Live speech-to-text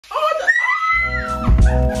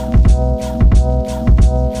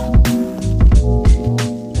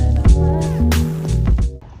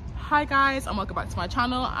guys, and welcome back to my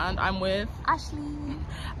channel, and I'm with Ashley,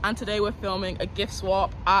 and today we're filming a gift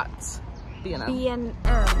swap at B&M. B&M.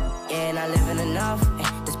 Yeah, not living enough.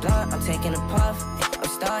 This blunt, I'm taking a puff. I'm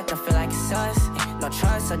stuck, I feel like it's us. No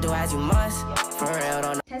trust, so do as you must. For real,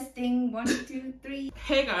 don't. Testing 1, 2, 3.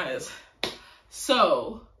 Hey guys,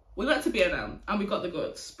 so we went to B&M and we got the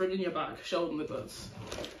goods. Bring in your bag, show them the goods.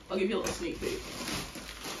 I'll give you a little sneak peek.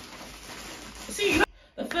 See,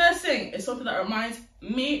 the first thing is something that reminds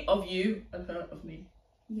me of you and her of me.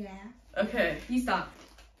 Yeah. Okay. You start.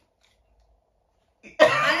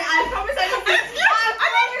 I promise I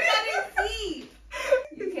didn't see.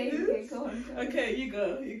 Okay, go on. Okay, you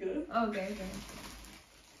go. Okay.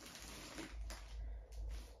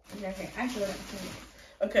 Okay, I feel it.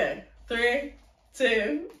 Okay, 3,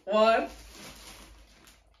 2, 1.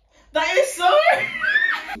 That is so.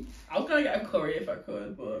 I was gonna get a curry if I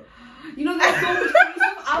could, but you know there's so much curry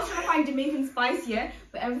stuff. I was trying to find Jamaican spice here,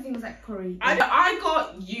 but everything was like curry. I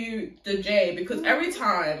got you the J because every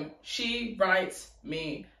time she writes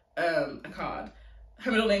me a card,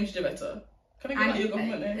 her middle name's Javetta. Can I get your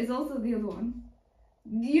government name? It's also the other one.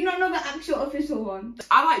 Do you not know the actual official one?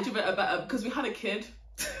 I like Javetta better because we had a kid.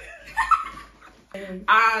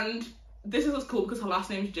 And this is what's cool because her last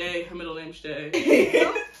name's J, her middle name's J.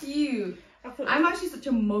 So cute. I'm actually such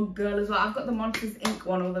a mug girl as well. I've got the Monsters Inc.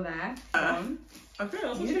 one over there. Okay,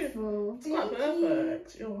 that's beautiful. It's quite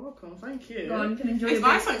perfect. You're welcome, thank you. Go on, you can enjoy it. It's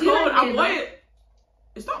nice and cold. I'm white.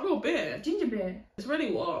 It's not real beer. Ginger beer. It's really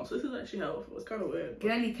warm, so this is actually helpful. It's kind of weird.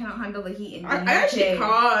 Girlie cannot handle the heat in the I actually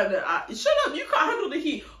can't. Shut up, you can't handle the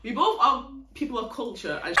heat. We both are people of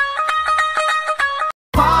culture. And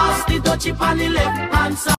she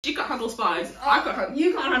can't handle spice. I can't handle.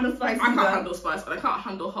 You can't handle spice. I can't handle spice, and I can't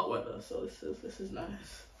handle hot weather. So this is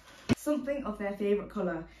nice. Something of their favorite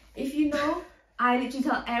color. If you know, I literally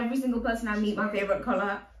tell every single person I meet my favorite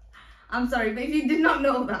color. I'm sorry, but if you did not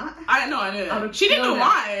know that, I knew that. She didn't know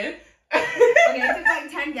mine. Okay, it took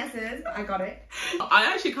like 10 guesses. I got it.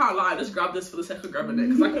 I actually can't lie. I just grabbed this for the sake of grabbing it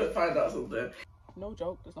because I couldn't find out something. No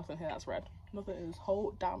joke. There's nothing here that's red. Nothing in this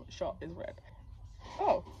whole damn shop is red.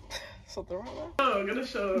 Oh, something right there. Oh, I'm gonna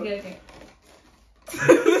show. Okay.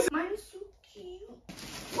 Mine is so cute.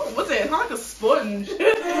 What was it? It's not like a sponge.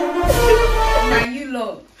 Now you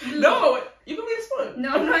look. No, you can be a sponge. No,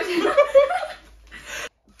 I'm not.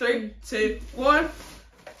 3, 2, 1.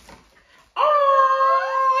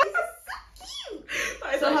 Oh, This is so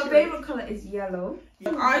cute. So her favorite color is yellow.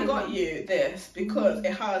 I got you this because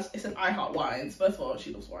it's an I Heart Wines. First of all,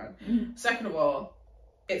 she loves wine. Second of all,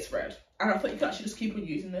 it's red. And I thought you could actually just keep on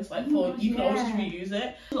using this, like you can always just reuse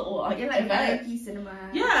it. Like VIP cinema.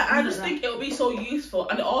 Yeah, I just think it'll be so useful,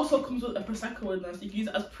 and it also comes with a prosecco in there, so you can use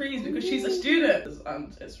it as prees because she's a student,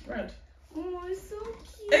 and it's red. Oh, it's so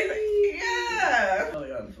cute. Yeah.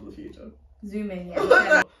 For the future. Zoom in,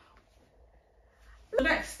 yeah. The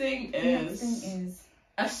next thing is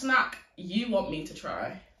a snack you want me to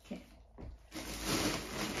try. Okay.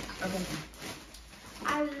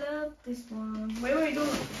 I love this one. Wait,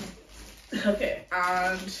 don't. Okay,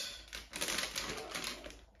 and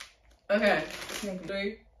okay,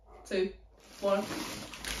 3, 2, 1.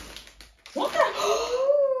 What the?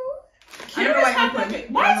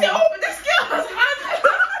 Why is it open? This girl has had it.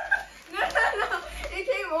 No. It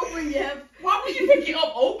came open, yeah. Why would you pick it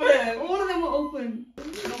up open? All of them were open.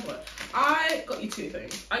 I got you 2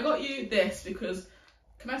 things. I got you this because,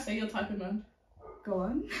 can I say your type of man? Go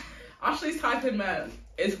on. Ashley's type in men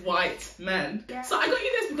is white men. Yeah. So I got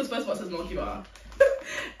you this because first of all it says Milky Bar.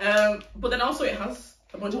 But then also it has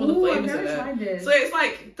a bunch of other flavours in it. So it's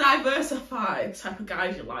like diversified type of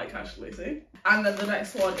guys you like, Ashley, see? And then the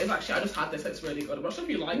next one is actually, I just had this, it's really good. I'm not sure if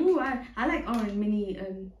you like. Ooh, I like orange mini,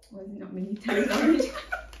 what is it, not mini, orange.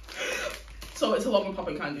 So it's a one with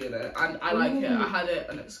popping candy in it, and I like it. I had it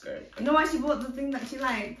and it's great. You know why she bought the thing that she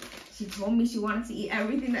liked? She told me she wanted to eat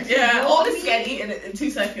everything that she bought. All this get eaten in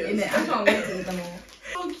 2 seconds. I can't wait to eat them all.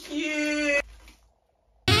 So cute.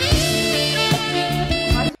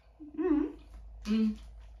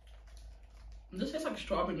 This tastes like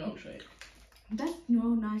strawberry milkshake. That's no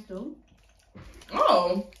nice though.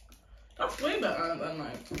 Oh, that's way better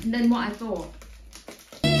than what I thought.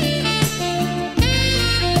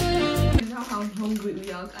 This is how hungry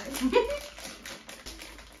we are, guys.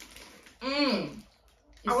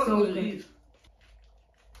 I want to leave.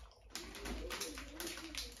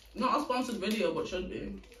 Not a sponsored video, but should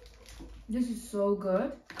be. This is so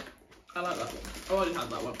good. I like that one. I already had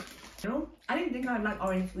that one. You know, I didn't think I'd like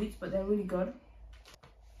orange sweets, but they're really good.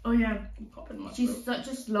 Oh yeah, she's such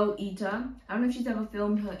a slow eater. I don't know if she's ever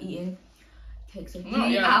filmed her eating. Takes her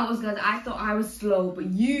 3 hours, guys. I thought I was slow, but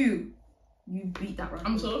you you beat that record.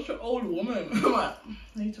 I'm such an old woman. I'm like,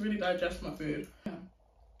 I need to really digest my food. Yeah.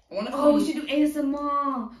 We should do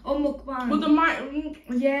ASMR or mukbang. With the mic.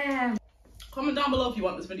 Yeah. Comment down below if you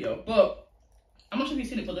want this video. But I'm not sure if you've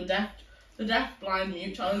seen it, but the deaf, blind,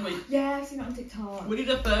 mute challenge. Yeah, I've seen it on TikTok. We need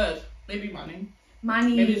a third. Maybe Manny.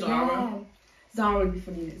 Maybe Zara. Yeah. Zara would be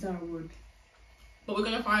funny. Zara would. But we're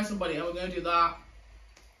gonna find somebody and we're gonna do that.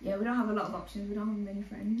 Yeah, we don't have a lot of options. We don't have many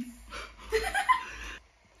friends.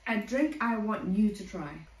 A drink I want you to try.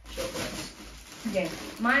 Sure, friends. Okay,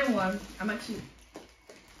 my one. I'm actually.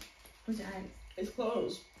 What's your eyes? It's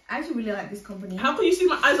closed. I actually really like this company. How can you see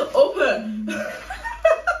my eyes are open?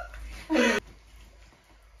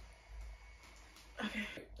 Okay.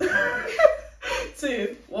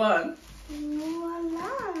 2, 1.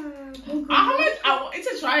 I wanted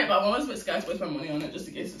to try it, but I'm always a bit scared to waste my money on it just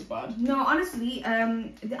in case it's bad. No, honestly, I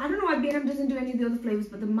don't know why B&M doesn't do any of the other flavours,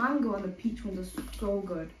 but the mango and the peach ones are so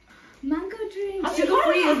good. Mango drink,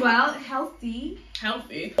 sugar-free as well, healthy.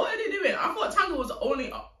 Healthy? What are they doing? I thought Tango was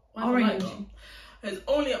only orange. It's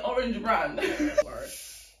only an orange brand. Sorry.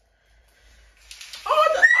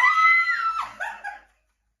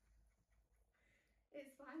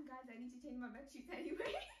 It's fine, guys. I need to change my bedsheets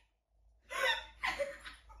anyway.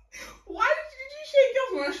 Why did you shake your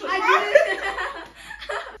commercial? I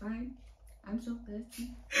did. Fine. I'm so thirsty.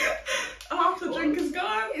 Half the drink is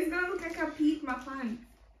gone. It's gonna look like I peed my pants.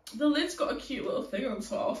 The lid's got a cute little thing on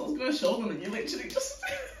top, so I was gonna show them and you literally just.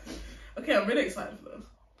 Okay, I'm really excited for this.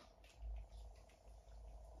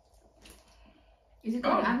 Is it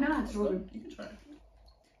good? I've never had strawberry. You can try it.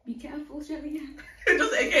 Be careful, Shelly.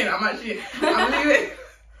 Just again, I'm leaving.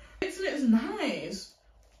 It's nice.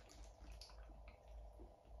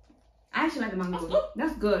 I actually like the mango. That's good.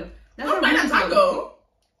 That's good. That's not bad mango.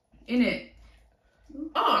 In it.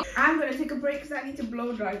 Oh. I'm gonna take a break because I need to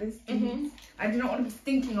blow dry this. I do not want to be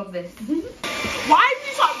thinking of this. Why did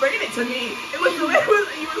you start bringing it to me? It was the way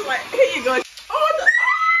he was like, here you go.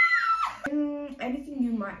 Anything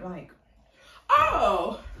you might like.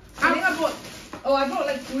 Oh. I think I bought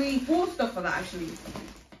like 3-4 stuff for that actually.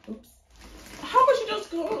 Oops. How much you just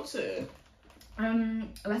go up to?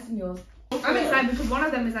 Less than yours. Okay. I'm excited because one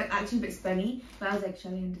of them is like actually a bit spenny, but I was like,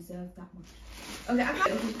 Shelly and deserve that much. Okay, I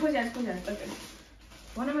can't. Close your eyes. Okay.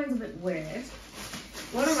 One of mine's a bit weird.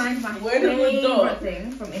 One of mine's my favorite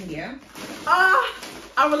thing from India.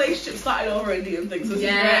 Our relationship started over Indian things.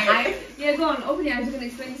 Yeah, go on. Open your eyes. You're gonna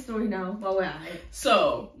explain the story now while we're at it.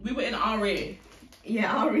 So we were in RE.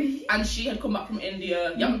 Yeah, RE. And she had come back from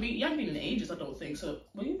India. You haven't been in ages, I don't think. So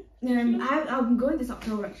were you? I'm going this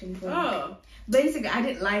October actually. Basically, I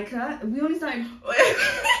didn't like her. We only started.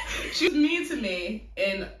 She was mean to me,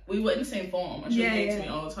 we were in the same form, and she was mean to me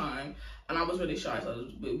all the time. And I was really shy, so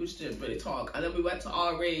we just didn't really talk. And then we went to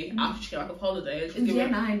RE after she came back of holiday. And she was year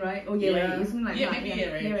 9, right? Or year 8? Something like that. Maybe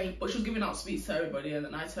year 8. But she was giving out sweets to everybody, and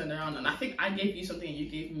then I turned around, and I think I gave you something, and you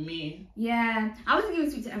gave me. Yeah, I wasn't giving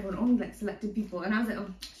sweets to everyone, only like selected people. And I was like,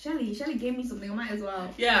 oh, Shelly gave me something, I might as well.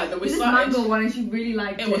 Yeah, then we started. This mango one, and she really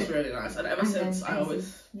liked it. It was really nice, and ever since ever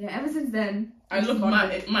since then. I love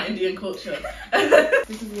my Indian culture. This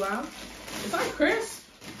as well. Is that crisp?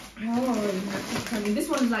 Oh, this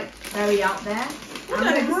one's like very out there. I'm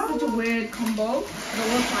like, this is such a weird combo, but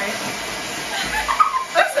we'll try it.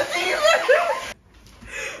 That's the thing.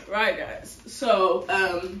 Right, guys. So,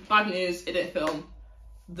 bad news. It didn't film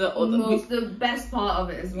the best part of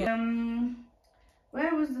it as well.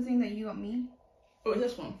 Where was the thing that you got me? Oh,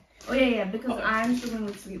 this one. Oh yeah, because I'm struggling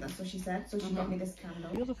with sleep. That's what she said. So she got me this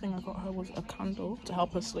candle. The other thing I got her was a candle to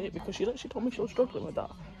help her sleep because she told me she was struggling with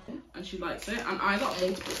that. And she likes it. And I got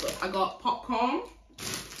multiple stuff. I got popcorn.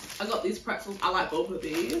 I got these pretzels. I like both of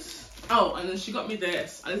these. Oh, and then she got me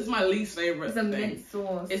this. And this is my least favourite It's a mint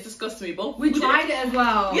sauce. It's disgusting me. Both. We tried it as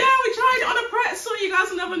well. Yeah, we tried it on a pretzel. You guys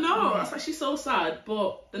will never know. That's actually so sad.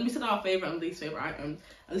 But then we said our favourite and least favourite items.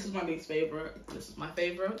 And this is my least favourite. This is my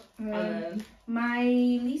favourite. And my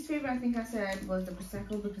least favourite, I think I said, was the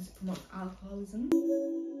Prosecco because it promotes alcoholism.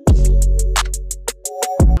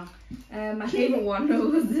 My favourite one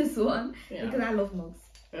was this one because I love mugs.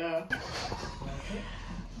 Yeah.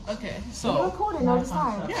 Okay, so you're recording all the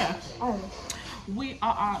time. Yeah. Oh. We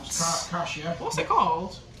are at Cashier. What's it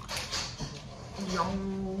called?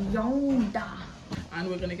 Yongda. And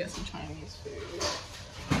we're gonna get some Chinese food.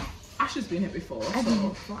 Ashley's been here before. I've been here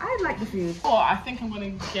before. I like the food. Oh, I think I'm gonna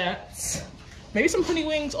get maybe some honey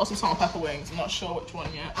wings or some salt and pepper wings. I'm not sure which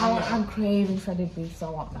one yet. I'm craving shredded beef, so I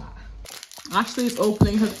want that. Ashley's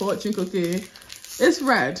opening her fortune cookie. It's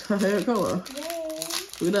red, her favourite colour. Yay.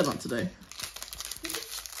 We learned that today.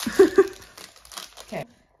 Okay.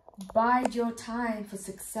 Bide your time, for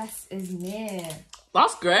success is near.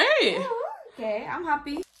 That's great. Yeah, Okay, I'm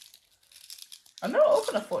happy. I never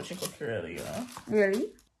opened a fortune cookie really, you know. Really?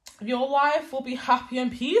 Your life will be happy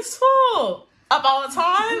and peaceful about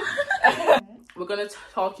time. We're gonna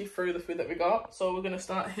talk you through the food that we got. So we're gonna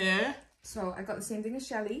start here. So I got the same thing as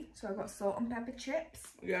Shelly. So I got salt and pepper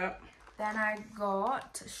chips. Yeah. Then I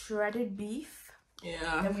got shredded beef.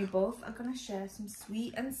 Yeah. Then we both are gonna share some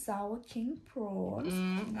sweet and sour king prawns.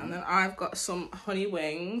 And then I've got some honey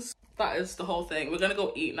wings. That is the whole thing. We're gonna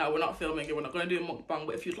go eat now. We're not filming it. We're not gonna do a mukbang.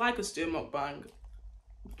 But if you'd like us to do a mukbang,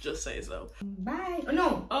 just say so. Bye. Oh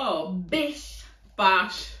no. Oh. Bish.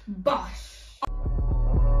 Bash. Bosh.